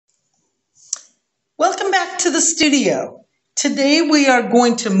to the studio. Today we are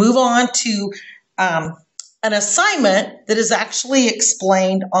going to move on to an assignment that is actually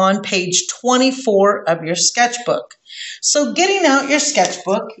explained on page 24 of your sketchbook. So getting out your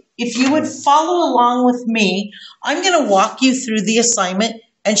sketchbook, if you would follow along with me, I'm going to walk you through the assignment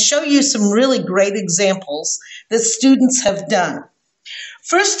and show you some really great examples that students have done.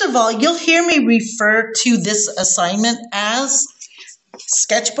 First of all, you'll hear me refer to this assignment as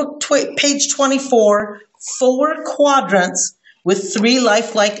Sketchbook page 24, 4 quadrants with 3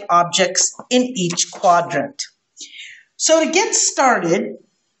 lifelike objects in each quadrant. So to get started,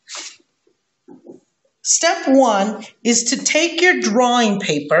 step 1 is to take your drawing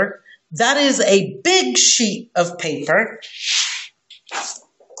paper, that is a big sheet of paper,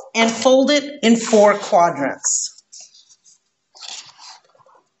 and fold it in 4 quadrants.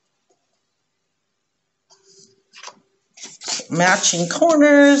 Matching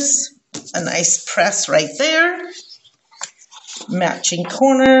corners, a nice press right there. Matching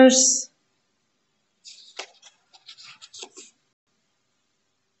corners.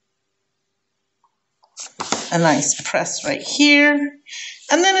 A nice press right here.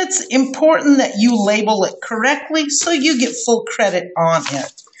 And then it's important that you label it correctly so you get full credit on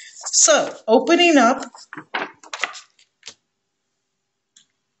it. So, opening up,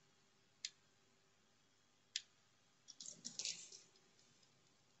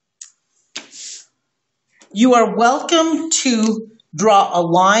 you are welcome to draw a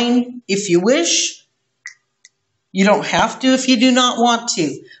line if you wish. You don't have to if you do not want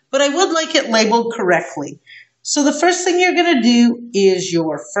to, but I would like it labeled correctly. So the first thing you're going to do is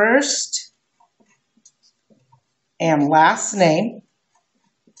your first and last name.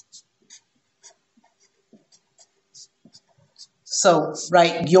 So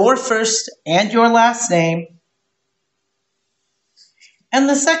write your first and your last name. And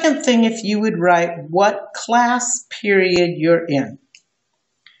the second thing, if you would write what class period you're in.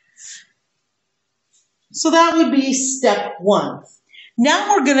 So that would be step 1.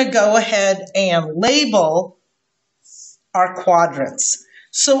 Now we're going to go ahead and label our quadrants.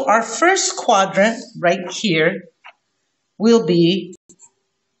 So our first quadrant right here will be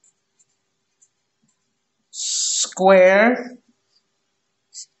square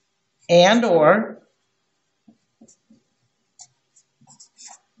and or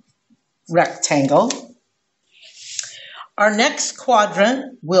rectangle. Our next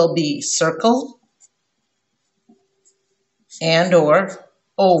quadrant will be circle and or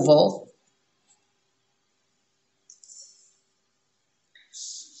oval.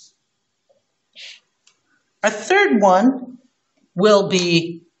 Our third one will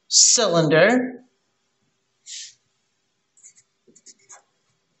be cylinder.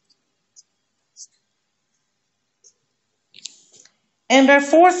 And our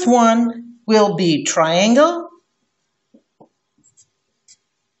fourth one will be triangle.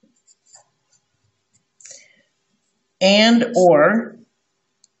 And or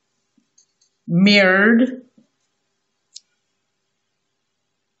mirrored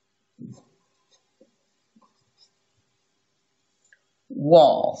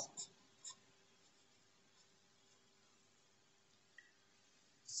wall.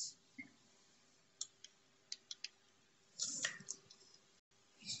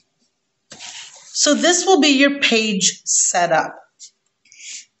 So this will be your page setup.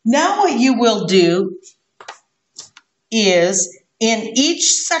 Now what you will do is in each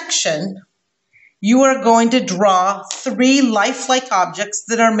section, you are going to draw 3 lifelike objects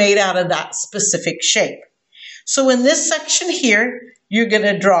that are made out of that specific shape. So in this section here, you're going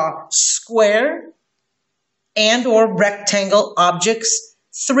to draw square and or rectangle objects,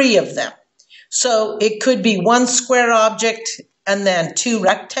 3 of them. So it could be 1 square object and then 2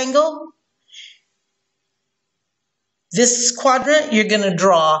 rectangle. This quadrant, you're going to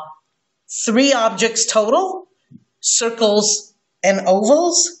draw 3 objects total, circles and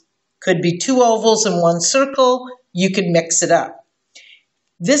ovals. Could be 2 ovals and 1 circle. You can mix it up.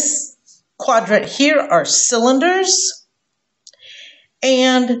 This quadrant here are cylinders.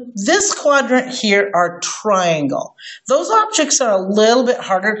 And this quadrant here are triangle. Those objects are a little bit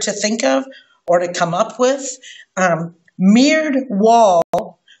harder to think of or to come up with. Mirrored wall,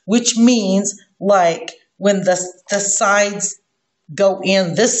 which means like when the sides go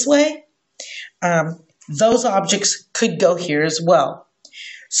in this way, those objects could go here as well.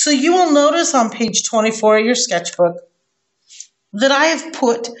 So you will notice on page 24 of your sketchbook that I have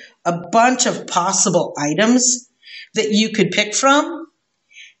put a bunch of possible items that you could pick from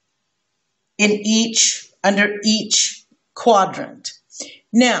under each quadrant.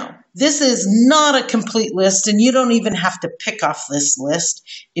 Now, this is not a complete list and you don't even have to pick off this list.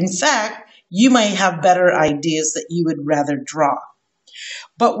 In fact, you may have better ideas that you would rather draw.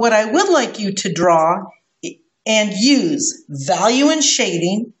 But what I would like you to draw and use value and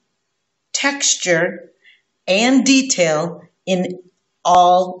shading, texture, and detail in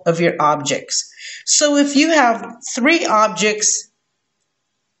all of your objects. So if you have 3 objects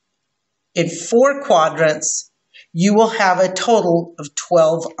in 4 quadrants, you will have a total of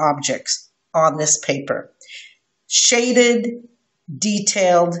 12 objects on this paper. Shaded,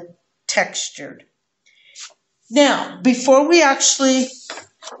 detailed, textured. Now, before we actually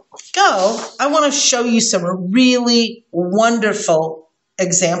go, I want to show you some really wonderful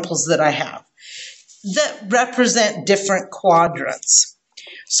examples that I have that represent different quadrants.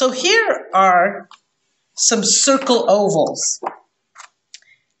 So here are some circle ovals.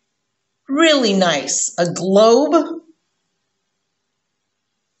 Really nice. A globe.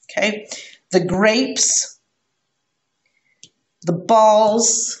 Okay. The grapes. The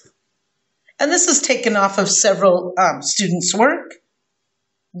balls. And this is taken off of several students' work.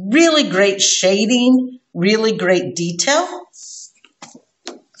 Really great shading. Really great detail.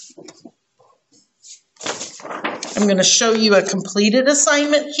 I'm going to show you a completed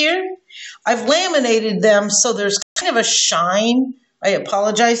assignment here. I've laminated them so there's kind of a shine. I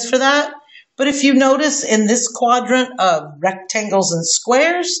apologize for that. But if you notice in this quadrant of rectangles and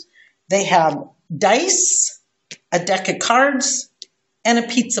squares, they have dice, a deck of cards, and a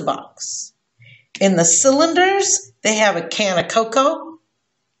pizza box. In the cylinders, they have a can of cocoa,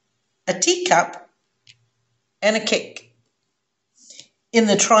 a teacup, and a cake. In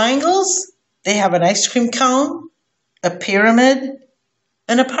the triangles, they have an ice cream cone, a pyramid,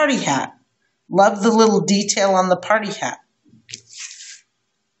 and a party hat. Love the little detail on the party hat.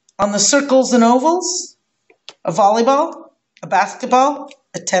 On the circles and ovals, a volleyball, a basketball,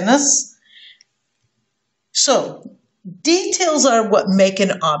 a tennis. So, details are what make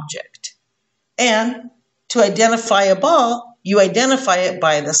an object. And to identify a ball, you identify it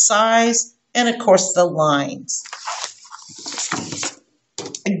by the size and, of course, the lines.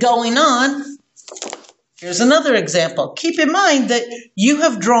 Going on, here's another example. Keep in mind that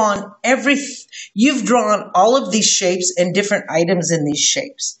you've drawn all of these shapes and different items in these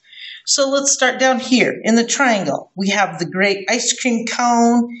shapes. So let's start down here in the triangle. We have the great ice cream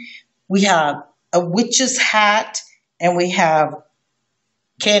cone, we have a witch's hat, and we have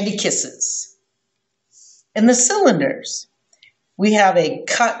candy kisses. In the cylinders, we have a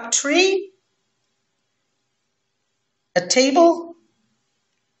cut tree, a table,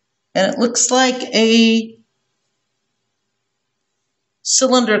 and it looks like a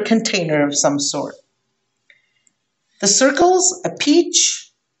cylinder container of some sort. The circles, a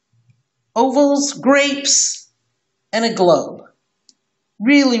peach, ovals, grapes, and a globe.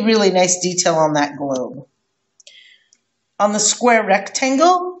 Really, really nice detail on that globe. On the square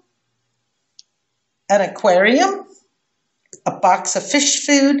rectangle, an aquarium, a box of fish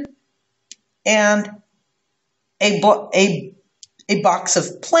food, and a box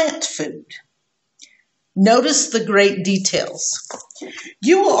of plant food. Notice the great details.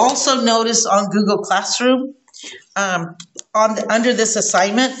 You will also notice on Google Classroom, under this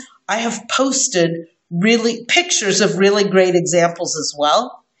assignment, I have posted pictures of really great examples as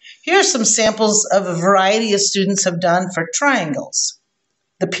well. Here are some samples of a variety of students have done for triangles.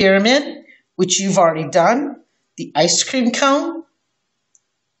 The pyramid, which you've already done, the ice cream cone,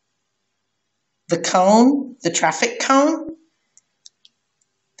 the traffic cone.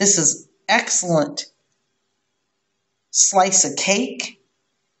 This is excellent slice of cake,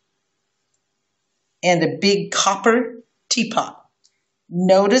 and a big copper teapot.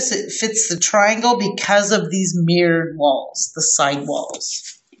 Notice it fits the triangle because of these mirrored walls, the side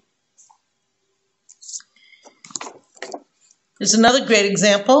walls. There's another great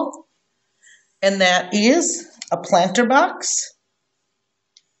example, and that is a planter box,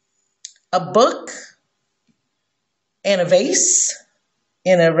 a book, and a vase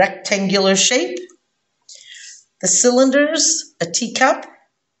in a rectangular shape. The cylinders, a teacup,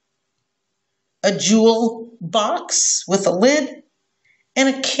 a jewel box with a lid, and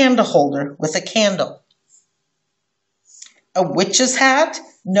a candle holder with a candle. A witch's hat.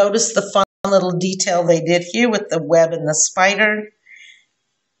 Notice the fun little detail they did here with the web and the spider.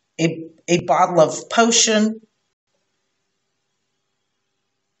 A bottle of potion.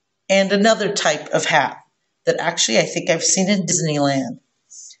 And another type of hat that actually I think I've seen in Disneyland.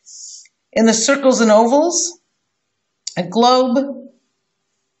 In the circles and ovals, a globe,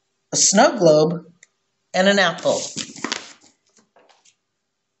 a snow globe, and an apple.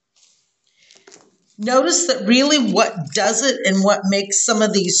 Notice that really what does it and what makes some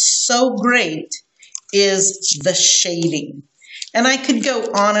of these so great is the shading. And I could go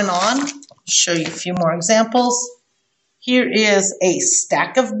on and on show you a few more examples. Here is a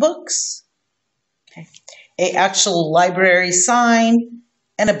stack of books, okay, an actual library sign,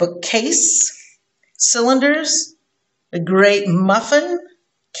 and a bookcase, cylinders, a great muffin,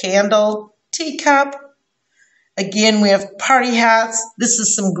 candle, teacup. Again, we have party hats. This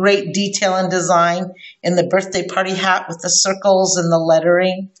is some great detail and design in the birthday party hat with the circles and the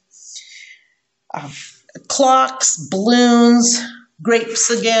lettering. Clocks, balloons, grapes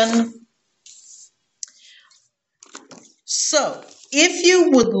again. So, if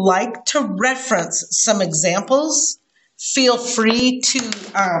you would like to reference some examples, feel free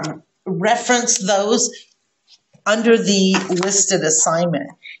to reference those under the listed assignment.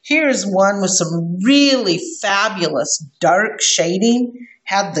 Here's one with some really fabulous dark shading,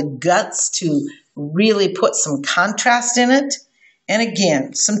 had the guts to really put some contrast in it. And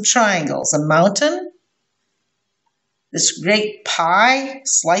again, some triangles, a mountain, this great pie,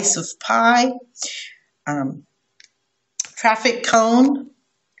 slice of pie, traffic cone,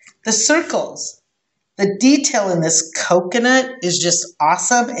 the circles. The detail in this coconut is just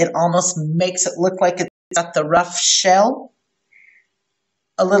awesome. It almost makes it look like it's got the rough shell.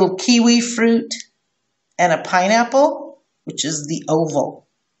 A little kiwi fruit and a pineapple, which is the oval.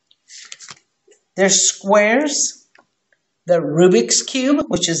 There's squares, the Rubik's Cube,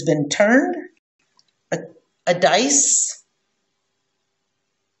 which has been turned, a dice,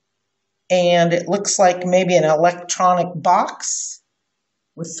 and it looks like maybe an electronic box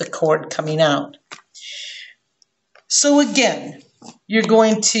with the cord coming out. So again, you're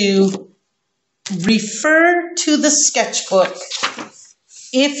going to refer to the sketchbook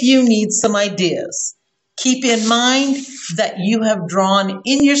if you need some ideas. Keep in mind that you have drawn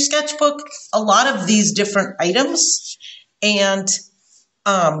in your sketchbook a lot of these different items, and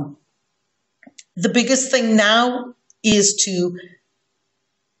the biggest thing now is to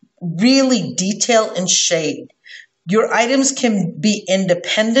really detail and shade. Your items can be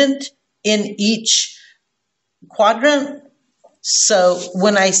independent in each quadrant. So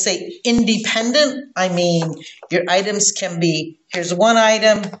when I say independent, I mean your items can be, here's one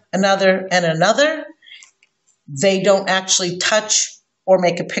item, another, and another. They don't actually touch or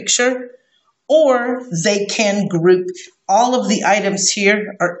make a picture, or they can group. All of the items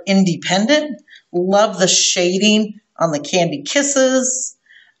here are independent. Love the shading on the candy kisses,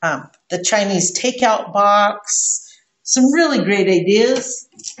 the Chinese takeout box, some really great ideas.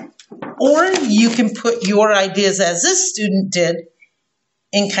 Or you can put your ideas, as this student did,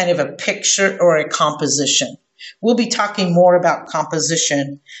 in kind of a picture or a composition. We'll be talking more about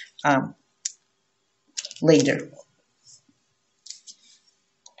composition later.